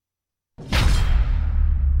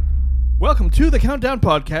Welcome to the Countdown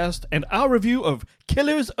Podcast and our review of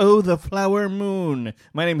Killers of the Flower Moon.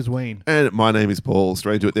 My name is Wayne. And my name is Paul.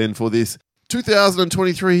 Straight to it then for this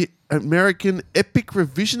 2023 American epic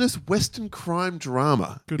revisionist Western crime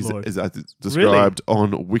drama. Good Lord. As described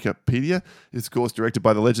on Wikipedia. It's, of course, directed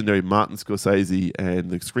by the legendary Martin Scorsese,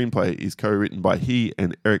 and the screenplay is co-written by he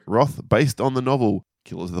and Eric Roth, based on the novel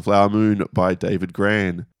Killers of the Flower Moon by David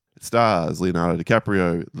Gran. It stars Leonardo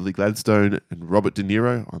DiCaprio, Lily Gladstone, and Robert De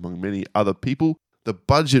Niro, among many other people. The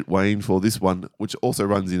budget, Wayne, for this one, which also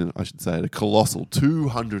runs in, I should say, at a colossal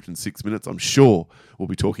 206 minutes. I'm sure we'll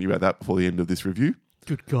be talking about that before the end of this review.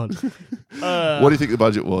 Good God. What do you think the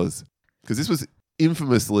budget was? Because this was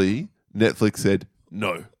infamously, Netflix said,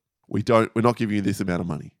 no, we're not giving you this amount of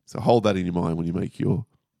money. So hold that in your mind when you make your...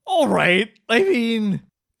 All right. I mean,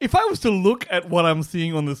 if I was to look at what I'm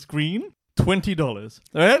seeing on the screen... $20.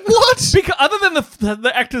 All right? What? Because other than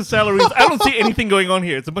the actors' salaries, I don't see anything going on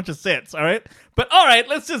here. It's a bunch of sets, all right? But all right,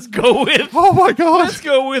 let's just go with... Oh my God. Let's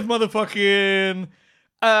go with motherfucking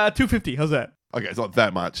 $250. How's that? Okay, it's not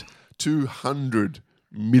that much. $200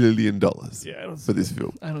 million for this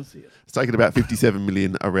film. I don't see it. It's taken about 57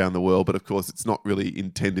 million around the world, but of course it's not really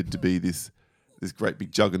intended to be this great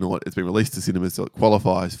big juggernaut. It's been released to cinemas, so it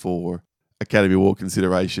qualifies for Academy Award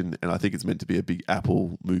consideration, and I think it's meant to be a big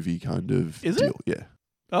Apple movie kind of Is deal. it? Yeah.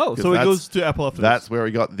 Oh, so it goes to Apple after That's this. where we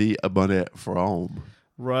got the money from.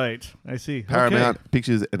 Right, I see. Paramount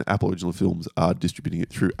Pictures and Apple Original Films are distributing it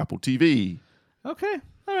through Apple TV. Okay,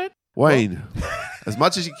 all right. Wayne, as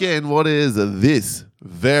much as you can, what is this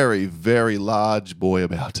very, very large boy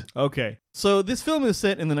about? Okay, so this film is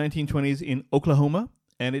set in the 1920s in Oklahoma,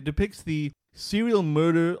 and it depicts the serial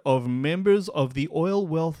murder of members of the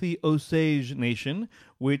oil-wealthy Osage Nation,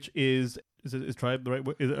 which is tribe the right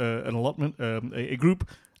way? An allotment, a group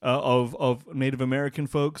of Native American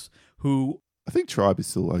folks who... I think tribe is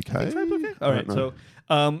still okay. Is tribe okay? All right, so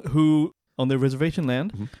who on their reservation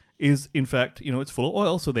land is, in fact, it's full of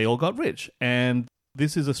oil, so they all got rich. And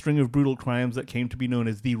this is a string of brutal crimes that came to be known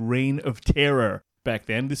as the Reign of Terror back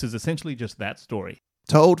then. This is essentially just that story.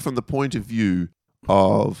 Told from the point of view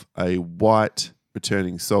of a white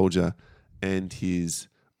returning soldier and his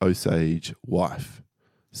Osage wife.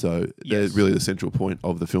 So they're really the central point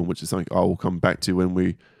of the film, which is something I will come back to when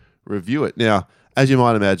we review it. Now, as you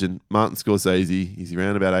might imagine, Martin Scorsese, he's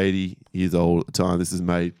around about 80 years old at the time this is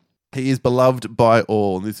made. He is beloved by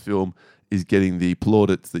all, and this film is getting the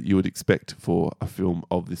plaudits that you would expect for a film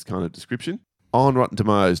of this kind of description. On Rotten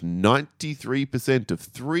Tomatoes, 93% of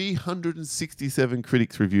 367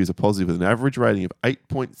 critics' reviews are positive, with an average rating of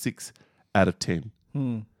 8.6 out of 10.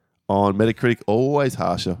 On Metacritic,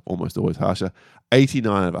 almost always harsher,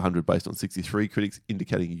 89 out of 100 based on 63 critics,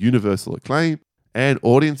 indicating universal acclaim. And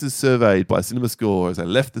audiences surveyed by CinemaScore as they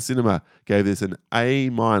left the cinema gave this an A-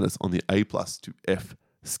 on the A+ to F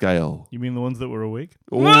scale. You mean the ones that were awake?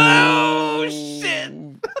 Oh, shit!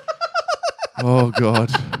 Oh, God.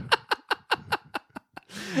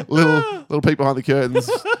 Little peek behind the curtains.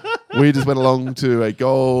 We just went along to a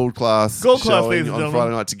gold class showing on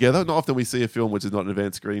Friday night together. Not often we see a film which is not an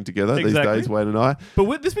advanced screen together these days, Wayne and I.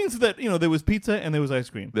 But this means that there was pizza and there was ice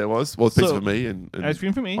cream. There was. Well, pizza for me and ice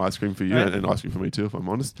cream for me. Ice cream for you and ice cream for me too, if I'm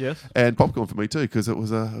honest. Yes. And popcorn for me too, because it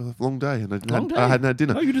was a long day and I hadn't had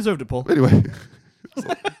dinner. Oh, you deserved it, Paul. Anyway.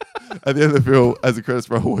 At the end of the film, as the credits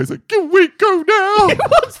roll, he's like, "Can we go now?" It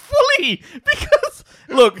was fully because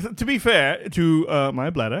look. To be fair to my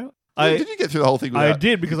bladder, did you get through the whole thing? I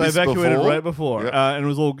did because I evacuated right before, yep. And it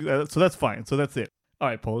was all. So that's fine. So that's it. All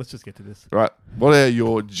right, Paul. Let's just get to this. Right. What are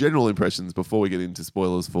your general impressions before we get into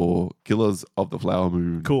spoilers for Killers of the Flower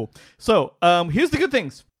Moon? Cool. So here's the good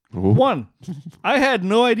things. Ooh. One, I had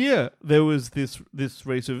no idea there was this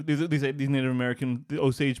race of these Native American, the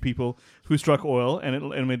Osage people who struck oil and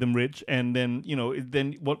it made them rich, and then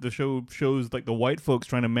then what the show shows, like the white folks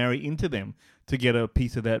trying to marry into them to get a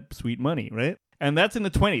piece of that sweet money, right? And that's in the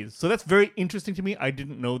 20s. So that's very interesting to me. I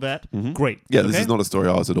didn't know that. Mm-hmm. Great. Yeah, this is not a story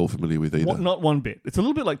I was at all familiar with either. Not one bit. It's a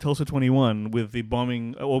little bit like Tulsa 21 with the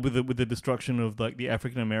bombing, or with the destruction of like the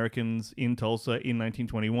African Americans in Tulsa in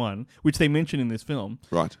 1921, which they mention in this film.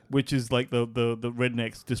 Right. Which is like the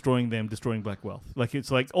rednecks destroying black wealth. Like it's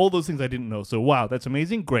like all those things I didn't know. So wow, that's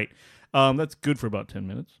amazing. Great. That's good for about 10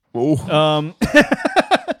 minutes. Oh.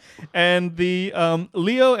 And the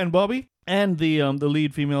Leo and Bobby. And the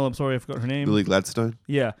lead female, I'm sorry, I forgot her name. Lily Gladstone.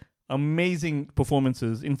 Yeah. Amazing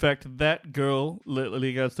performances. In fact, that girl,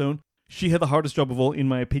 Lily Gladstone, she had the hardest job of all, in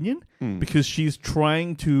my opinion, because she's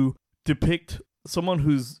trying to depict someone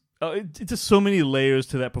who's... it's just so many layers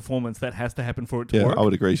to that performance that has to happen for it to work. I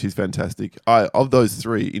would agree. She's fantastic. Of those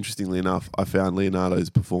three, interestingly enough, I found Leonardo's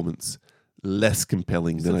performance less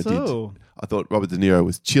compelling than I did. So, I thought Robert De Niro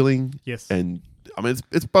was chilling. yes. And I mean,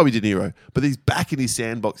 it's Bobby De Niro, but he's back in his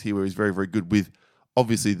sandbox here where he's very, very good with,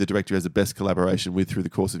 obviously, the director he has the best collaboration with through the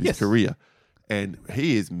course of his Yes. career. And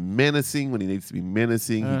he is menacing when he needs to be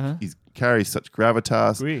menacing. Uh-huh. He carries such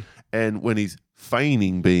gravitas. Agree. And when he's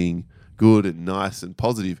feigning being good and nice and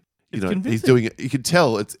positive, It's he's convincing. doing it. You can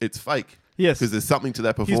tell it's fake. Yes. Because there's something to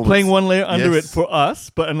that performance. He's playing one layer under it Yes. for us,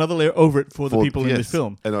 but another layer over it for the people in yes. this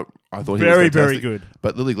film. And I thought he Very, was very fantastic. good.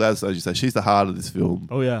 But Lily Gladstone, as you say, she's the heart of this film.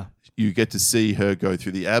 Oh, yeah. You get to see her go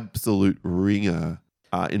through the absolute ringer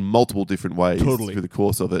in multiple different ways Totally. through the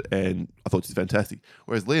course of it, and I thought she's fantastic.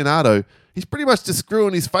 Whereas Leonardo, he's pretty much just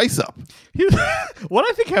screwing his face up. What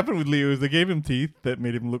I think happened with Leo is they gave him teeth that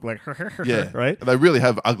made him look like Yeah, right? And they really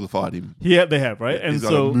have uglified him. Yeah, they have, right? And He's got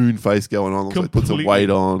so a moon face going on, also put some weight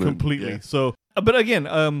on. Completely. And, yeah. So, but again,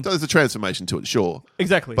 So there's a transformation to it, sure.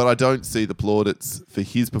 exactly. But I don't see the plaudits for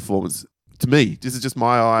his performance. To me, this is just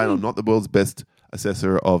my eye, and I'm not the world's best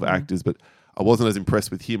assessor of actors, but I wasn't as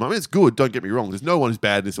impressed with him. I mean, it's good, don't get me wrong. There's no one who's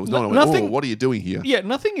bad in this. There was no one who went, nothing- oh, what are you doing here? yeah,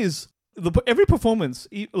 nothing is every performance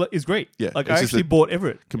is great. Yeah, like it's I just actually that bought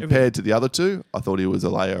Everett. Compared to the other two, I thought he was a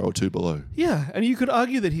layer or two below. Yeah, and you could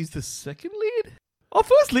argue that he's the second lead. Oh,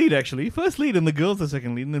 first lead actually. First lead, and the girl's the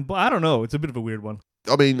second lead. And then I don't know. It's a bit of a weird one.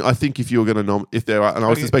 I mean, I think if you were going to if there are, and I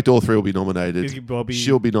Okay. suspect all three will be nominated. Bobby,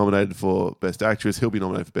 She'll be nominated for Best Actress. He'll be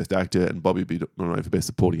nominated for Best Actor, and Bobby will be nominated for Best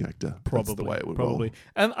Supporting Actor. probably That's the way it would probably. roll.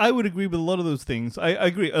 And I would agree with a lot of those things. I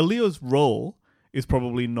agree. Leo's role is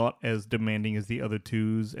probably not as demanding as the other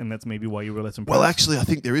two's, and that's maybe why you were less impressed. Well, actually, I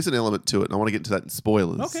think there is an element to it, and I want to get into that in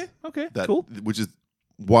spoilers. Okay, That, cool. Which is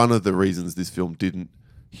one of the reasons this film didn't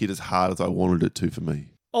hit as hard as I wanted it to for me.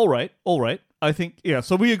 All right. I think, yeah,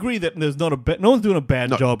 so we agree that there's not no one's doing a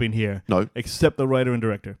bad No. job in here. No. Except the writer and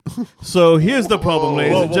director. So here's the problem,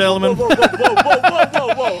 ladies and gentlemen.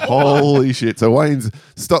 Holy shit. So Wayne's...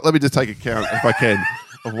 Let me just take account, if I can,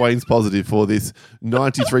 of Wayne's positive for this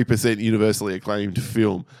 93% universally acclaimed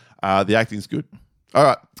film. The acting's good. All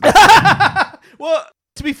right. Well,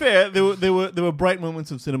 to be fair, there were bright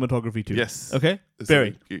moments of cinematography too. Yes. Okay. There's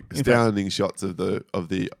Very. some astounding shots of the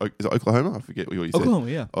is it Oklahoma? I forget what you said. Oklahoma,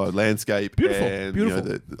 yeah. Landscape. Beautiful, And, beautiful.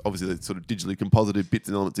 You know, obviously the sort of digitally composited bits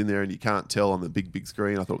and elements in there, and you can't tell on the big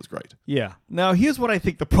screen. I thought it was great. Yeah. Now, here's what I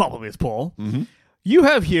think the problem is, Paul. Mm-hmm. You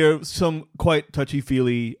have here some quite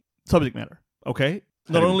touchy-feely subject matter, okay?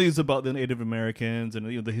 Not do you only is it about the Native Americans and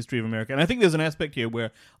the history of America, and I think there's an aspect here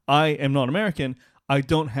where I am not American. I'm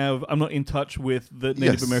not in touch with the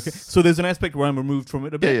Native Yes. American. So there's an aspect where I'm removed from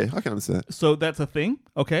it a bit. Yeah, I can understand that. So that's a thing,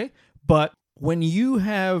 okay? But when you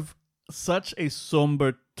have such a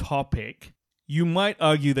somber topic, you might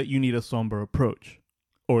argue that you need a somber approach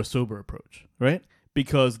or a sober approach, right?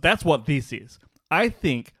 Because that's what this is. I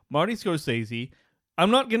think Marty Scorsese, I'm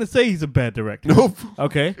not going to say he's a bad director. Nope.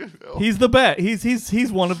 Okay? He's the bad. He's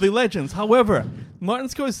one of the legends. However, Martin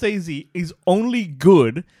Scorsese is only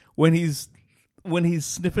good when he's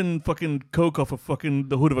sniffing fucking coke off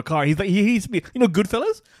the hood of a car. He's like he's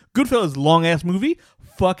Goodfellas? Goodfellas long ass movie,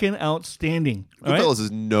 fucking outstanding. All right? Goodfellas is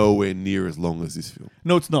nowhere near as long as this film.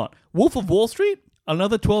 No, it's not. Wolf of Wall Street,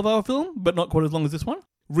 another 12-hour film, but not quite as long as this one.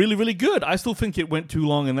 Really, really good. I still think it went too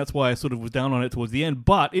long, and that's why I sort of was down on it towards the end.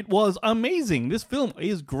 But it was amazing. This film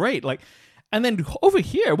is great. And then over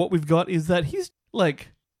here, what we've got is that he's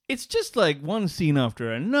like, it's just like one scene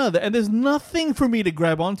after another, and there's nothing for me to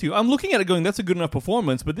grab onto. I'm looking at it going, that's a good enough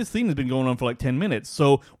performance, but this scene has been going on for like 10 minutes.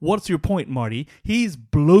 So what's your point, Marty? He's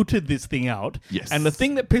bloated this thing out. Yes. And the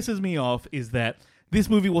thing that pisses me off is that this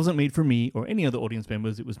movie wasn't made for me or any other audience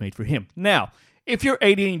members. It was made for him. Now, if you're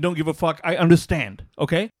 80 and you don't give a fuck, I understand,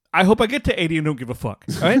 okay? I hope I get to 80 and don't give a fuck,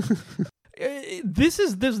 all right?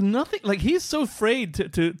 There's nothing, like, he's so afraid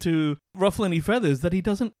to ruffle any feathers that he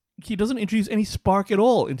doesn't introduce any spark at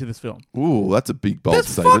all into this film. Ooh, that's a big bold There's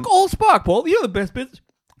statement. fuck all spark, Paul. You know the best bits?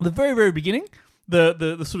 The very, very beginning,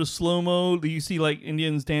 the sort of slow-mo that you see, like,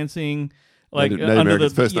 Indians dancing, like, Native under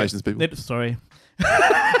Americans, the... First Nations people. Sorry.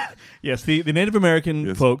 Yes, the Native American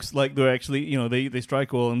Yes. folks, like, they're actually, they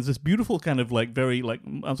strike oil, and there's this beautiful kind of, like, very, like,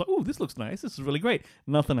 I was like, oh, this looks nice, this is really great.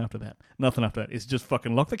 Nothing after that. It's just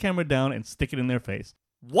fucking lock the camera down and stick it in their face.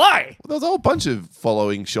 Why? Well, there's a whole bunch of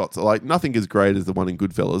following shots. Like, nothing as great as the one in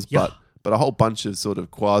Goodfellas, Yeah. but a whole bunch of sort of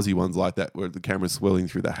quasi ones like that where the camera's swirling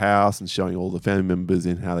through the house and showing all the family members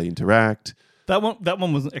and how they interact. That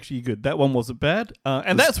one wasn't actually good. That one wasn't bad.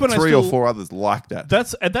 And There's that's when three I still... or four others like that.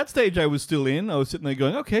 That's at that stage I was still in. I was sitting there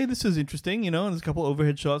going, okay, this is interesting, and there's a couple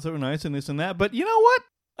overhead shots that were nice and this and that. But you know what?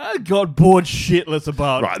 I got bored shitless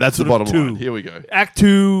about Right, that's the sort of bottom two. line. Here we go. Act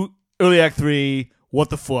 2, early Act 3, what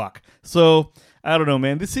the fuck? So I don't know,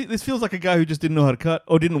 man. This feels like a guy who just didn't know how to cut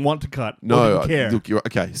or didn't want to cut. No, or didn't care. look,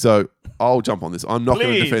 okay. So I'll jump on this. I'm not going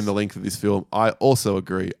to Please. defend the length of this film. I also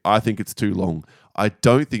agree. I think it's too long. I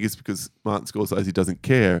don't think it's because Martin Scorsese doesn't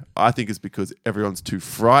care. I think it's because everyone's too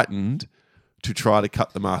frightened to try to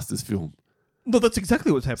cut the master's film. No, that's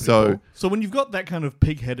exactly what's happening. So- Paul. So when you've got that kind of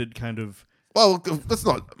pig-headed kind of... Well, let's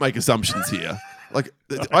not make assumptions here. Like,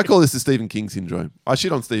 I call this the Stephen King syndrome. I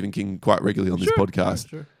shit on Stephen King quite regularly on this podcast.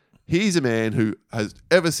 Sure. He's a man who has,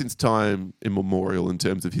 ever since time immemorial in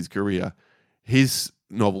terms of his career, his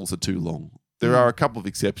novels are too long. There are a couple of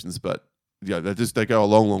exceptions, but they go a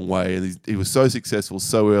long, long way. And he was so successful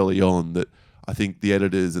so early on that I think the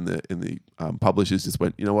editors and the publishers just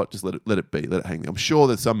went, you know what, just let it be, let it hang there. I'm sure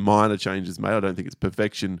there's some minor changes made. I don't think it's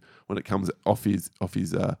perfection when it comes off his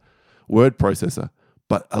word processor.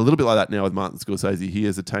 But a little bit like that now with Martin Scorsese, he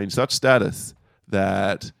has attained such status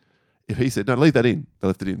that if he said, no, leave that in, they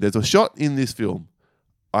left it in. There's a shot in this film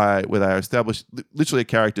where they are established literally a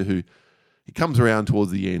character who he comes around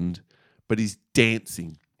towards the end, but he's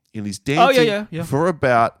dancing. And he's dancing for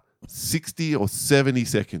about 60 or 70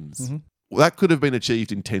 seconds. Mm-hmm. Well, that could have been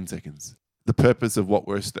achieved in 10 seconds. The purpose of what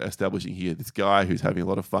we're establishing here, this guy who's having a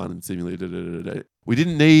lot of fun and seemingly we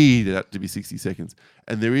didn't need that to be 60 seconds.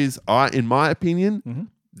 And there is, in my opinion,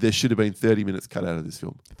 there should have been 30 minutes cut out of this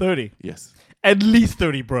film. 30. Yes. At least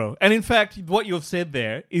 30, bro. And in fact, what you've said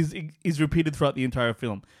there is repeated throughout the entire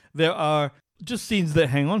film. There are just scenes that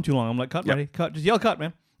hang on too long. I'm like, cut, ready, cut. Just yell cut,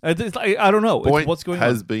 man. It's like, I don't know. Point what's going on.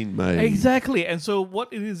 has been made. Exactly. And so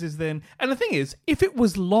what it is then... And the thing is, if it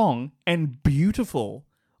was long and beautiful...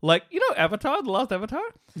 Like, Avatar, the last Avatar?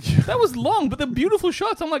 Yeah. That was long, but the beautiful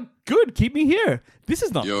shots. I'm like, good, keep me here. This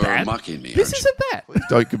is not You're bad. mocking me, This aren't isn't bad.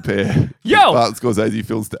 Don't compare Yo! Martin Scorsese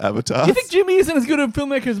films to Avatar. You think Jimmy isn't as good a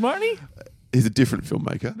filmmaker as Marty? He's a different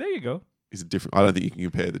filmmaker. There you go. He's a different... I don't think you can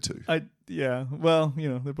compare the two. Well,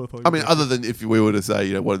 they're both... I mean, other than if we were to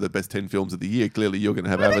say, what are the best 10 films of the year, clearly you're going to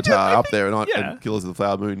have Avatar up there, and Killers of the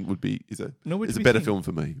Flower Moon is a better film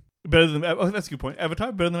for me. Better than... Oh, that's a good point.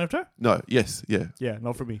 Avatar? Better than Avatar? No, yes, yeah. Yeah,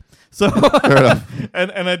 not for me. So... Fair enough.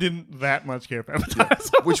 and I didn't that much care for Avatar. Yeah.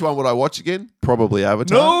 So. Which one would I watch again? Probably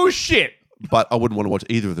Avatar. No shit! But I wouldn't want to watch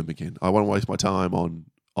either of them again. I want to waste my time on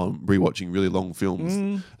rewatching really long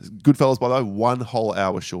films. Goodfellas, by the way, 1 whole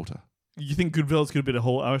hour shorter. You think Goodfellas could have been a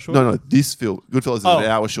whole hour shorter? No, this film. Goodfellas is an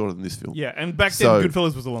hour shorter than this film. Yeah, and back then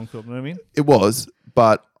Goodfellas was a long film, you know what I mean? It was,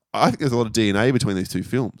 but I think there's a lot of DNA between these two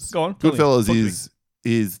films. Go on. Goodfellas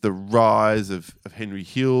is the rise of Henry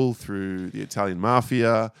Hill through the Italian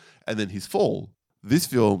mafia and then his fall. This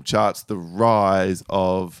film charts the rise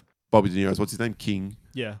of Bobby De Niro's, what's his name? King.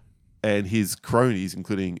 Yeah. And his cronies,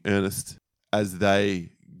 including Ernest, as they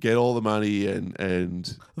get all the money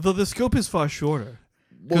and Though the scope is far shorter.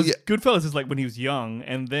 Well, Because Goodfellas is like when he was young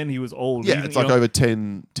and then he was old. Yeah, it's like over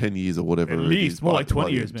 10 years or whatever. At least, more like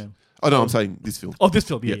 20 years, man. Oh, no, I'm saying this film. Oh, this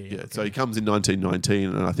film, yeah. Okay. So he comes in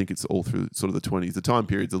 1919, and I think it's all through sort of the 20s. The time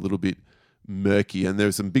period's a little bit murky, and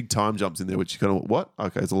there's some big time jumps in there, which you kind of, what?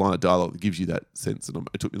 Okay, there's a line of dialogue that gives you that sense, and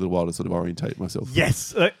it took me a little while to sort of orientate myself.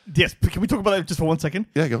 Yes. Yes. Can we talk about that just for 1 second?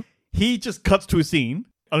 Yeah, go on. He just cuts to a scene,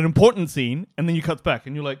 an important scene, and then you cut back,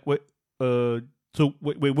 and you're like, wait,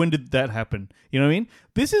 when did that happen? You know what I mean?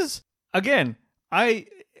 This is, again,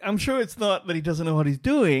 I'm sure it's not that he doesn't know what he's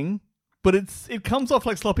doing, but it comes off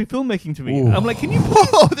like sloppy filmmaking to me. Ooh. I'm like, can you...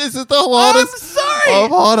 This is the hottest I'm sorry!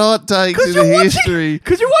 of hot takes in the history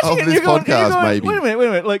Because you're watching of it and this you're going, podcast, maybe. Wait a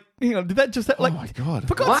minute. Like, hang on, did that just... Like, Oh, my God.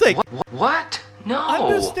 For God's sake. What? No.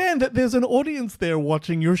 Understand that there's an audience there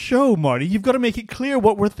watching your show, Marty. You've got to make it clear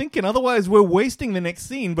what we're thinking. Otherwise, we're wasting the next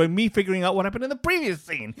scene by me figuring out what happened in the previous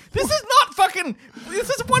scene. This is not fucking... This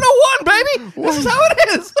is 101, baby! This is how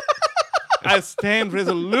it is! I stand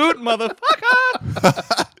resolute,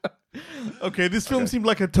 motherfucker! Okay, this film seemed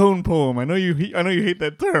like a tone poem. I know you hate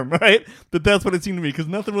that term, right? But that's what it seemed to me, because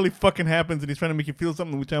nothing really fucking happens, and he's trying to make you feel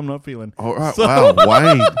something which I'm not feeling. All right, wow,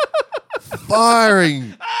 Wayne.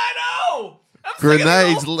 Firing I know!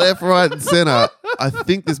 grenades left, right, and center. I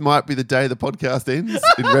think this might be the day the podcast ends,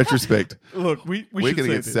 in retrospect. Look, we're going to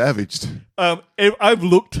get savaged. I've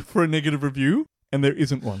looked for a negative review, and there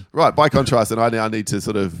isn't one. Right, by contrast, and I now need to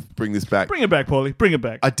sort of bring this back. Bring it back, Paulie. Bring it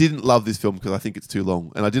back. I didn't love this film because I think it's too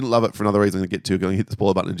long. And I didn't love it for another reason I'm going to get to. I'm going to hit the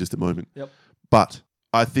spoiler button in just a moment. Yep. But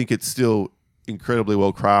I think it's still incredibly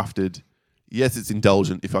well crafted. Yes, it's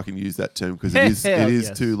indulgent, if I can use that term, because it is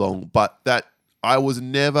yes. too long. But that I was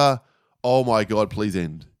never, oh my God, please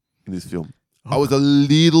end in this film. I was a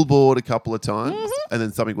little bored a couple of times, and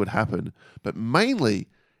then something would happen. But mainly,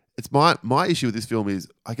 it's my issue with this film is,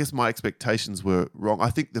 I guess my expectations were wrong. I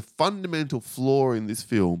think the fundamental flaw in this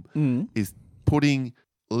film is putting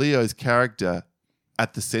Leo's character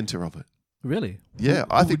at the center of it. Really? Yeah,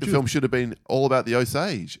 I think the film should have been all about the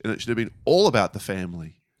Osage, and it should have been all about the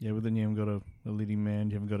family. Yeah, but then you haven't got a leading man,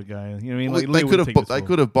 you haven't got a guy. You know what I mean? Well, Like, they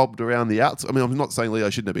could have bobbed around the outside. I mean, I'm not saying Leo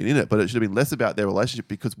shouldn't have been in it, but it should have been less about their relationship,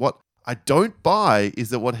 because what I don't buy is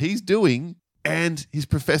that what he's doing and his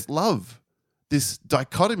professed love, this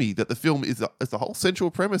dichotomy that the film is the whole central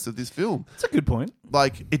premise of this film. That's a good point.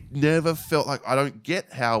 Like, it never felt like, I don't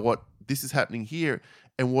get how what this is happening here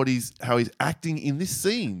and how he's acting in this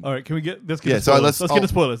scene. All right, can we get let's get Yeah, to so spoilers. Let's get to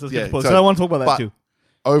spoilers. Let's get to spoilers. so- So I want to talk about that but- too.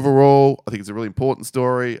 Overall, I think it's a really important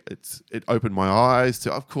story. It opened my eyes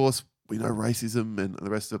to, of course, we know racism and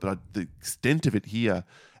the rest of it, but the extent of it here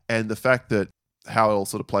and the fact that how it all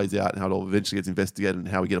sort of plays out and how it all eventually gets investigated and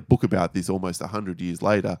how we get a book about this almost 100 years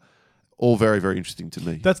later, all very, very interesting to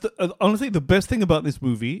me. That's honestly the best thing about this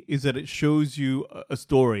movie is that it shows you a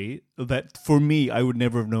story that for me I would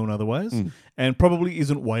never have known otherwise, and probably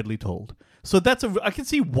isn't widely told. So I can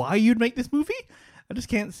see why you'd make this movie. I just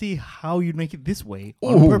can't see how you'd make it this way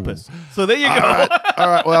on purpose. So there you go. All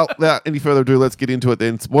right. Well, without any further ado, let's get into it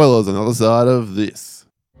then. Spoilers on the other side of this.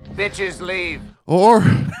 Bitches leave. Or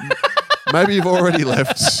maybe you've already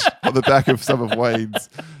left on the back of some of Wade's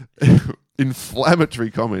inflammatory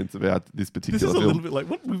comments about this This particular is a film. little bit like,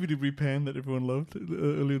 what movie did we pan that everyone loved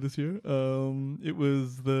earlier this year? It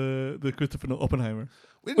was the Christopher Nolan Oppenheimer.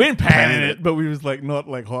 We didn't pan it, but we was like not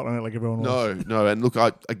like hot on it like everyone was. No. And look,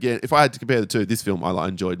 if I had to compare the two, this film I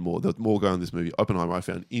enjoyed more. There was more going on in this movie. Oppenheimer I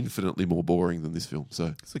found infinitely more boring than this film. So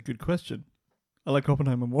That's a good question. I like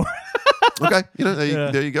Oppenheimer more. okay,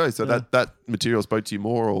 there you go. So Yeah. that material spoke to you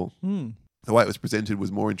more, or the way it was presented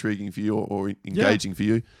was more intriguing for you or engaging for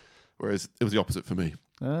you, whereas it was the opposite for me.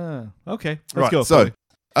 Okay. Let's Right. go. So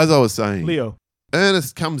as I was saying, Leo.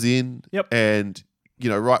 Ernest comes in, Yep. and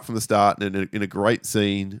right from the start, and in a great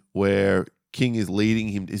scene where King is leading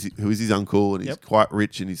him, who is his uncle, and he's Yep. quite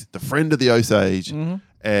rich, and he's the friend of the Osage, Mm-hmm.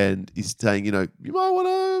 and he's saying, you might want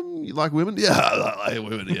to, you like women? Yeah, I like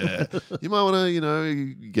women, yeah. You might want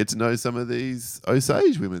to, get to know some of these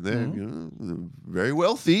Osage women. They're, they're very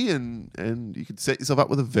wealthy, and you could set yourself up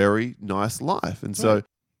with a very nice life. And so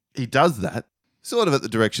he does that, sort of at the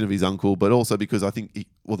direction of his uncle, but also because I think,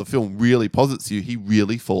 the film really posits he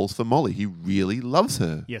really falls for Molly. He really loves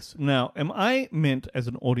her. Yes. Now, am I meant as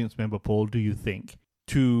an audience member, Paul, do you think,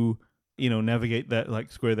 to navigate that, like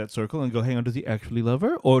square that circle and go, hang on, does he actually love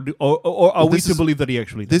her? Or are we to believe that he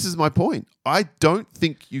actually does? This is my point. I don't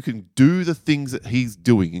think you can do the things that he's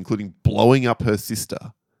doing, including blowing up her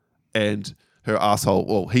sister and her asshole.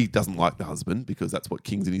 Well, he doesn't like the husband because that's what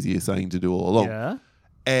King's in his ear saying to do all along. Yeah.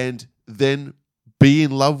 And then be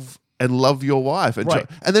in love and love your wife. And, Right.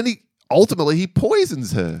 and then he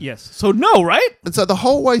poisons her. Yes. So no, right? And so the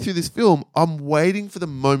whole way through this film, I'm waiting for the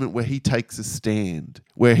moment where he takes a stand,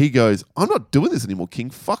 where he goes, I'm not doing this anymore, King.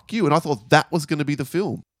 Fuck you. And I thought that was going to be the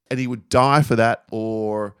film. And he would die for that,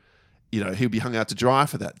 or, he would be hung out to dry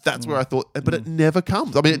for that. That's where I thought, but it never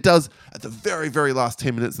comes. I mean, it does at the very, very last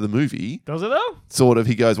 10 minutes of the movie. Does it though? Sort of,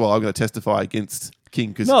 he goes, well, I'm going to testify against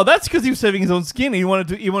King. No, that's because he was saving his own skin. He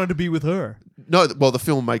wanted to be with her. No, well, the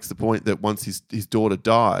film makes the point that once his daughter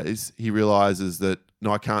dies, he realizes that,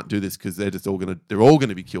 no, I can't do this because they're all going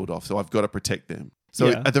to be killed off. So I've got to protect them. So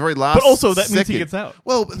Yeah. at the very last But also that means he second- gets out.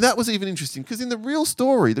 Well, that was even interesting because in the real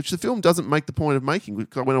story, which the film doesn't make the point of making,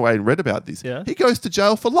 because I went away and read about this, Yeah. he goes to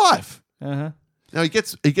jail for life. Uh-huh. Now he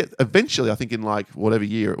gets eventually, I think in like whatever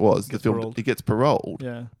year it was, the film, paroled. he gets paroled.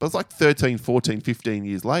 Yeah. But it's like 13, 14, 15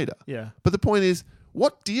 years later. Yeah. But the point is,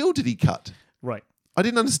 what deal did he cut? Right. I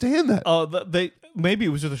didn't understand that. Oh, maybe it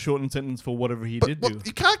was just a shortened sentence for whatever he did do.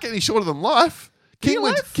 You can't get any shorter than life. he King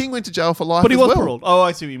life? went to jail for life, But he as was well. paroled. Oh,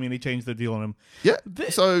 I see what you mean. He changed the deal on him. Yeah.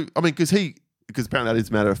 So I mean, because apparently that is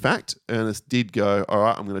a matter of fact. Ernest did go, all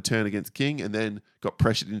right, I'm going to turn against King, and then got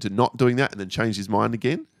pressured into not doing that, and then changed his mind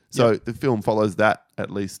again. So the film follows that,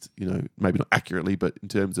 at least, maybe not accurately, but in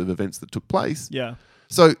terms of events that took place. Yeah.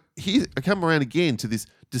 So here I come around again to this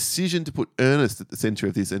decision to put Ernest at the center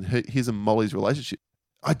of this and his and Molly's relationship.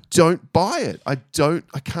 I don't buy it. I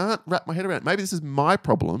can't wrap my head around it. Maybe this is my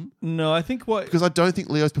problem. No, I think Because I don't think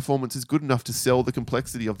Leo's performance is good enough to sell the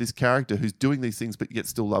complexity of this character who's doing these things but yet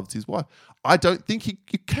still loves his wife. I don't think you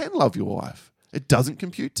can love your wife. It doesn't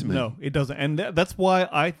compute to me. No, it doesn't, and that's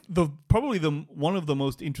why probably one of the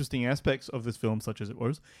most interesting aspects of this film, such as it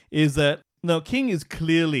was, is that King is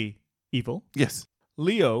clearly evil. Yes.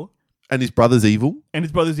 Leo And his brother's evil. and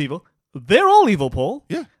his brother's evil. They're all evil, Paul.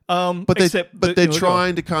 Yeah. But they're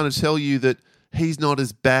trying to kind of tell you that he's not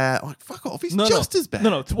as bad. Like, fuck off. He's just as bad.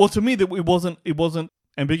 No. Well, to me, that it wasn't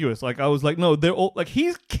ambiguous. Like I was like, no, they're all like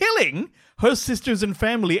he's killing her sisters and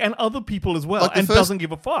family and other people as well, Like and doesn't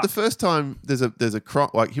give a fuck. The first time there's a crime,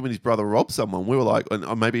 like him and his brother rob someone, we were like,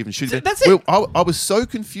 and maybe even shoot them. That's it. I was so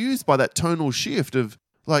confused by that tonal shift of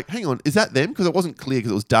like, hang on, is that them? Because it wasn't clear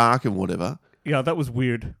because it was dark and whatever. Yeah, that was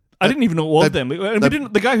weird. I didn't even know it was them. And we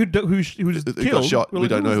didn't. The guy who was Who killed, got shot, we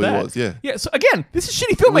don't know who it was. Yeah. Yeah. So again, this is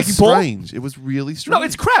shitty It was filmmaking, Paul. strange. It was really strange. No,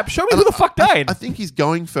 it's crap. Show me who the fuck died. I think he's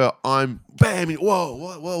going for bam,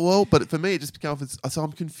 whoa. But for me, it just becomes so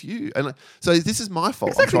I'm confused. And so this is my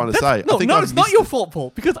fault. Exactly. I'm trying to say. No, I think no, I've it's not missed your it. fault,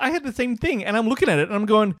 Paul. Because I had the same thing, and I'm looking at it, and I'm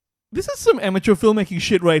going, this is some amateur filmmaking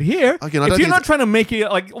shit right here. Again, I if don't you're think not trying to make it,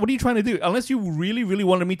 like, what are you trying to do? Unless you really, really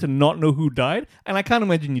wanted me to not know who died, and I can't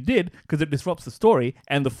imagine you did, because it disrupts the story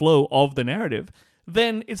and the flow of the narrative,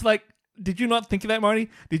 then it's like, did you not think of that, Marty?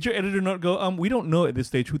 Did your editor not go, we don't know at this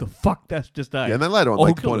stage who the fuck that's just died? Yeah, and then later on, Or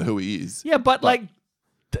make who the point killed of him. who he is. Yeah, but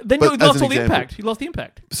then but you as lost an all the example- impact. You lost the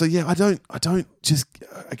impact. So yeah, I don't just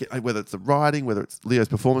whether it's the writing, whether it's Leo's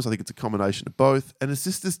performance. I think it's a combination of both, and it's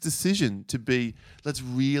just this decision to be. Let's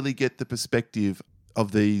really get the perspective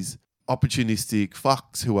of these opportunistic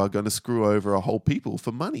fucks who are going to screw over a whole people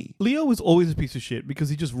for money. Leo was always a piece of shit because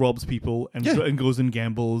he just robs people and goes and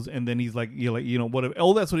gambles, and then he's like, whatever,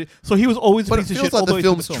 all that sort of. So he was always a But it piece of feels shit. like all the the way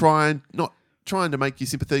through film's film. trying to make you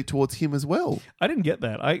sympathetic towards him as well. I didn't get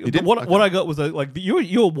that. didn't? What Okay. I got was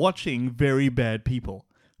you're watching very bad people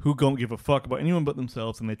who don't give a fuck about anyone but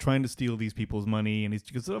themselves, and they're trying to steal these people's money. And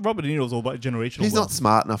because Robert De Niro's all about generational. He's wealth. not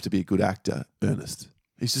smart enough to be a good actor, Ernest.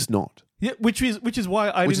 He's just not. Yeah, which is why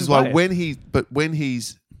I Which didn't is why buy it. when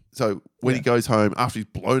he goes home after he's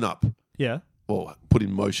blown up, Yeah. or put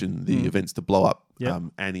in motion the events to blow up Yep.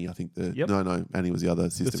 Annie, I think Yep. No, Annie was the other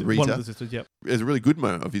sister, Rita. One of the sisters. Yep. There's a really good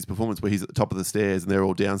moment of his performance where he's at the top of the stairs and they're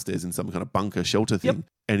all downstairs in some kind of bunker shelter thing. Yep.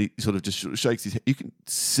 And he sort of just shakes his head. You can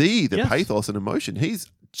see the Yes. pathos and emotion.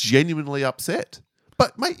 He's genuinely upset.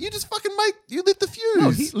 But, mate, you just fucking, you lit the fuse. No,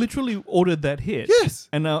 he literally ordered that hit. Yes.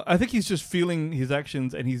 And now I think he's just feeling his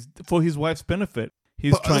actions, and he's for his wife's benefit.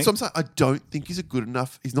 He's But trying. that's what I'm saying. I don't think he's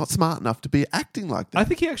he's not smart enough to be acting like that. I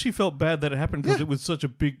think he actually felt bad that it happened because Yeah. it was such a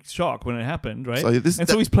big shock when it happened, right? So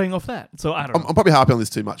So he's playing off that. So I don't know. I'm probably harping on this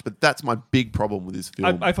too much, but that's my big problem with this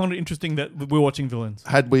film. I found it interesting that we're watching villains.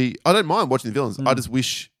 I don't mind watching the villains. I just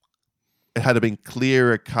wish it had been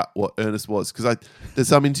clearer cut what Ernest was. Because there's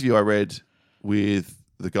some interview I read with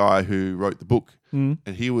the guy who wrote the book, and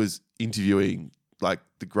he was interviewing like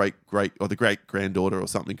the great granddaughter or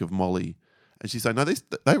something of Molly, and she's saying, no,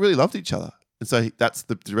 they really loved each other, and so that's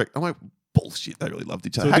the direct. I'm like, bullshit. They really loved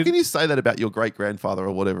each other. So How can you say that about your great grandfather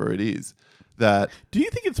or whatever it is? That Do you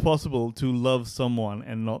think it's possible to love someone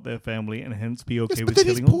and not their family, and hence be okay yes, with but then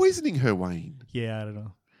he's killing them? poisoning her, Wayne. Yeah, I don't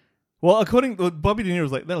know. Well, according to Bobby De Niro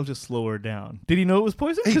was like, that'll just slow her down. Did he know it was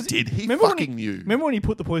poison? He 'Cause did. He remember when fucking knew. Remember when he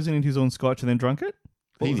put the poison into his own scotch and then drunk it?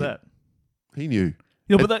 What He was knew. that? He knew.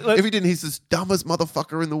 You know, but If he didn't, he's the dumbest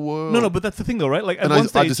motherfucker in the world. no, but that's the thing though, right? Like at And one I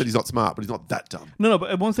stage, just said he's not smart, but he's not that dumb. no, but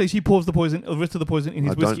at one stage he pours the rest of the poison in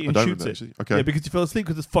his whiskey and I don't shoots remember, it. actually. Okay. Yeah, because he fell asleep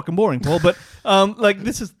because it's fucking boring, Paul. But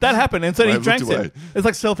that happened, and so I he looked drank away. it. It's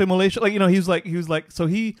like self-immolation. Like he was like, so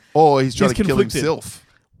he Or he's trying to kill conflicted. himself.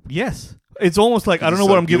 yes. It's almost like I don't He's know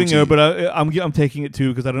so what I'm giving her, guilty. but I'm taking it too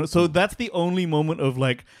because I don't know. So that's the only moment of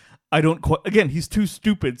like. I don't quite. Again, he's too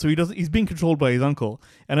stupid, so he doesn't. He's being controlled by his uncle,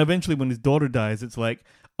 and eventually, when his daughter dies, it's like,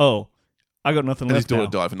 oh, I got nothing And his left daughter now.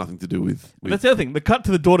 died for nothing to do with That's the other thing. The cut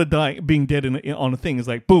to the daughter dying, being dead on a thing is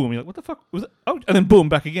like boom. You're like, what the fuck was it? Oh, and then boom,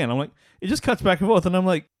 back again. I'm like, it just cuts back and forth, and I'm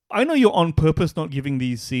like, I know you're on purpose not giving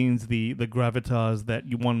these scenes the gravitas that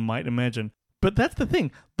one might imagine, but that's the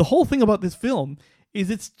thing. The whole thing about this film is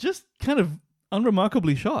it's just kind of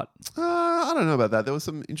unremarkably shot I don't know about that. There was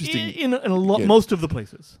some interesting. in a lot, Yeah. most of the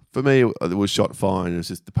places. For me, it was shot fine. It was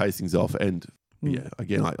just the pacing's off, and yeah,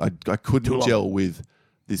 again, I Too couldn't long. gel with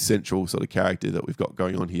this central sort of character that we've got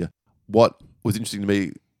going on here. What was interesting to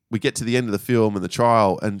me, we get to the end of the film and the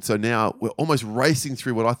trial, and so now we're almost racing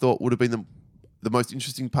through what I thought would have been the most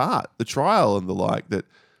interesting part, the trial and the like. That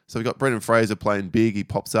so we got Brendan Fraser playing big. He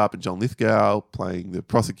pops up, and John Lithgow playing the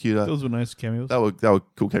prosecutor. Those were nice cameos. They were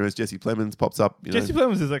cool cameos. Jesse Plemons pops up. Jesse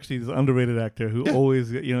Plemons is actually this underrated actor who always,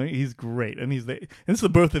 he's great, and and it's the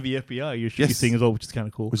birth of the FBI. You should be Yes. seeing as well, which is kind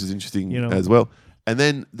of cool. which is interesting You know. as well. And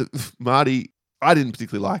then Marty, I didn't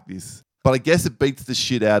particularly like this, but I guess it beats the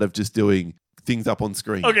shit out of just doing things up on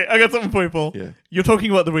screen. Okay, I got something for you, Paul. Yeah. You're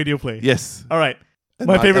talking about the radio play. Yes. All right. And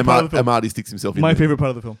My favorite part of the And film. Marty sticks himself in My there. favorite part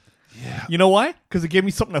of the film. Yeah. You know why? Because it gave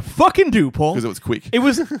me something to fucking do, Paul. Because it was quick. It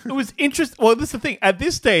was interesting. Well, this is the thing. At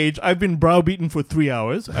this stage, I've been browbeaten for 3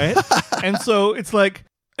 hours, right? And so it's like,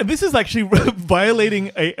 And this is actually violating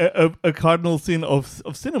a cardinal sin of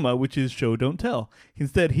cinema, which is show, don't tell.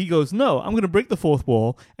 Instead, he goes, no, I'm going to break the fourth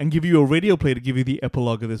wall and give you a radio play to give you the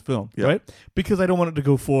epilogue of this film, right? Because I don't want it to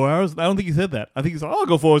go 4 hours. I don't think he said that. I think he's like, I'll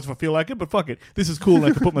go 4 hours if I feel like it, but fuck it. This is cool and I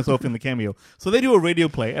can put myself in the cameo. So they do a radio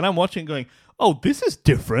play, and I'm watching going, oh, this is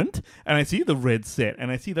different. And I see the red set, and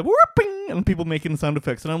I see the whooping, and people making sound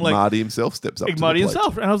effects. And I'm like, Marty himself steps up to Marty the plate.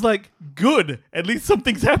 himself. And I was like, good. At least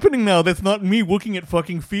something's happening now that's not me looking at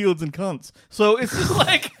fucking fields and cunts. So it's just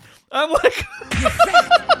like, I'm like...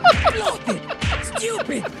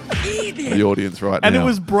 Stupid idiot. The audience right and now. it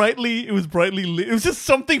was brightly lit. It was just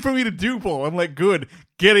something for me to do, Paul. I'm like, good.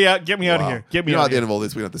 Get me out of here. Get me you know, out at of the here. end of all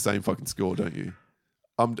this, we have the same fucking score, don't you?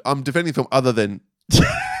 I'm defending the film other than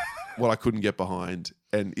what I couldn't get behind.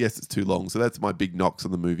 And yes, it's too long. So that's my big knocks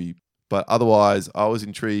on the movie. But otherwise, I was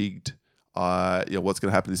intrigued. What's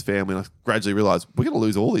going to happen to this family? And I gradually realized we're going to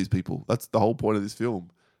lose all these people. That's the whole point of this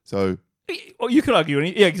film. So... Well, you could argue,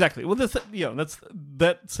 yeah, exactly. Well,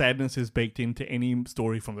 that sadness is baked into any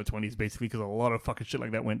story from the 20s, basically, because a lot of fucking shit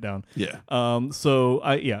like that went down. Yeah.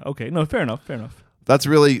 Okay. No, fair enough. That's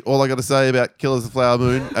really all I got to say about Killers of the Flower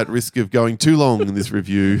Moon, at risk of going too long in this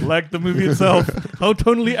review. Like the movie itself. How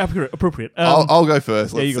totally appropriate. I'll go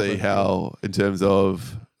first. Let's you go see first. how, in terms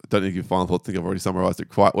of, don't need to give final thoughts. I think I've already summarized it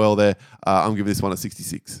quite well there. I'm giving this one a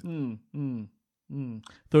 66. 39.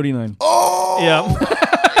 Oh! Yeah.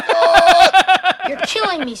 You're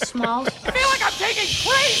killing me, Smalls. I feel like I'm taking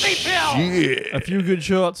crazy pills. Yeah. A few good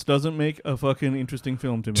shots doesn't make a fucking interesting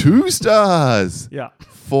film to me. 2 stars Yeah.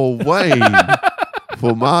 for Wayne,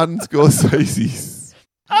 for Martin Scorsese's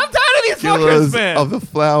I'm tired of these Killers fuckers, man. of the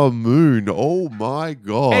Flower Moon. Oh my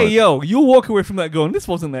God. Hey, yo, you'll walk away from that going, this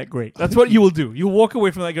wasn't that great. That's what you will do. You'll walk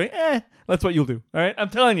away from that going, that's what you'll do. All right? I'm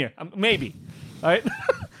telling you. Maybe. All right?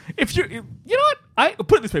 You know what? I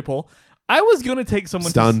put it this way, Paul. I was going to take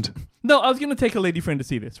someone... Stunned. I was going to take a lady friend to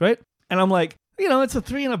see this, right? And I'm like, it's a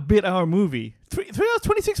 3 and a bit hour movie. 3 hours,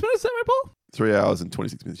 26 minutes, is that right, Paul? 3 hours and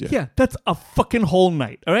 26 minutes, yeah. Yeah, that's a fucking whole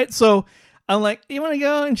night, all right? So I'm like, you want to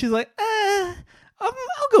go? And she's like, I'll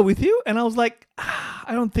go with you. And I was like,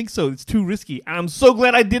 I don't think so. It's too risky. And I'm so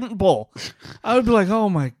glad I didn't, Paul. I would be like, oh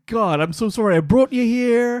my God, I'm so sorry I brought you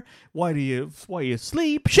here. Why you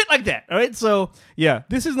sleep? Shit like that. All right. So yeah,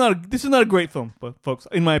 this is not a great film, but folks,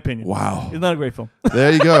 in my opinion. Wow. It's not a great film.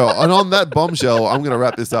 There you go. And on that bombshell, I'm going to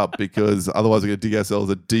wrap this up because otherwise we're going to dig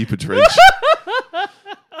ourselves a deeper trench.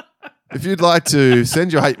 If you'd like to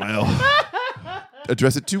send your hate mail,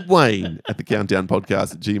 address it to Wayne at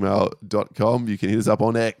thecountdownpodcast@gmail.com. You can hit us up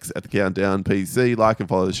on X at thecountdownpc. Like and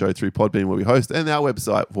follow the show through Podbean where we host, and our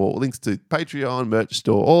website for links to Patreon, merch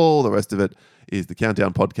store, all the rest of it is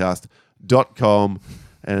thecountdownpodcast.com.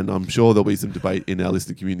 And I'm sure there'll be some debate in our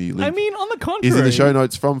listener community. Link I mean, on the contrary, is in the show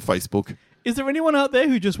notes from Facebook. Is there anyone out there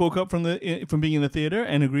who just woke up from being in the theater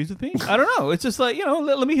and agrees with me? I don't know. It's just like,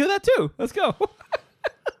 let me hear that too. Let's go.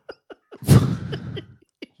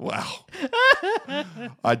 Wow.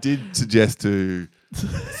 I did suggest to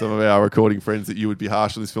some of our recording friends that you would be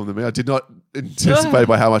harsher on this film than me. I did not anticipate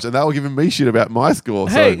by how much, and they were giving me shit about my score.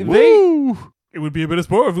 Hey, so, woo! It would be a bit of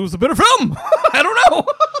sport if it was a better film. I don't know.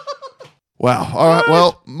 Wow. All right.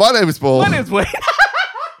 Well, my name is Paul. My name's Wayne.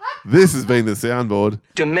 This has been The Soundboard.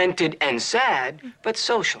 Demented and sad, but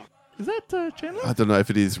social. Is that Chandler? I don't know if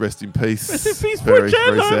it is. Rest in peace. Rest in peace, Very, poor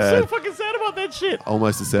Chandler. very sad. I'm so fucking sad about that shit.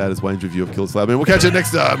 Almost as sad as Wayne's review of Killers of the Flower Moon. We'll catch you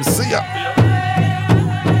next time. See ya.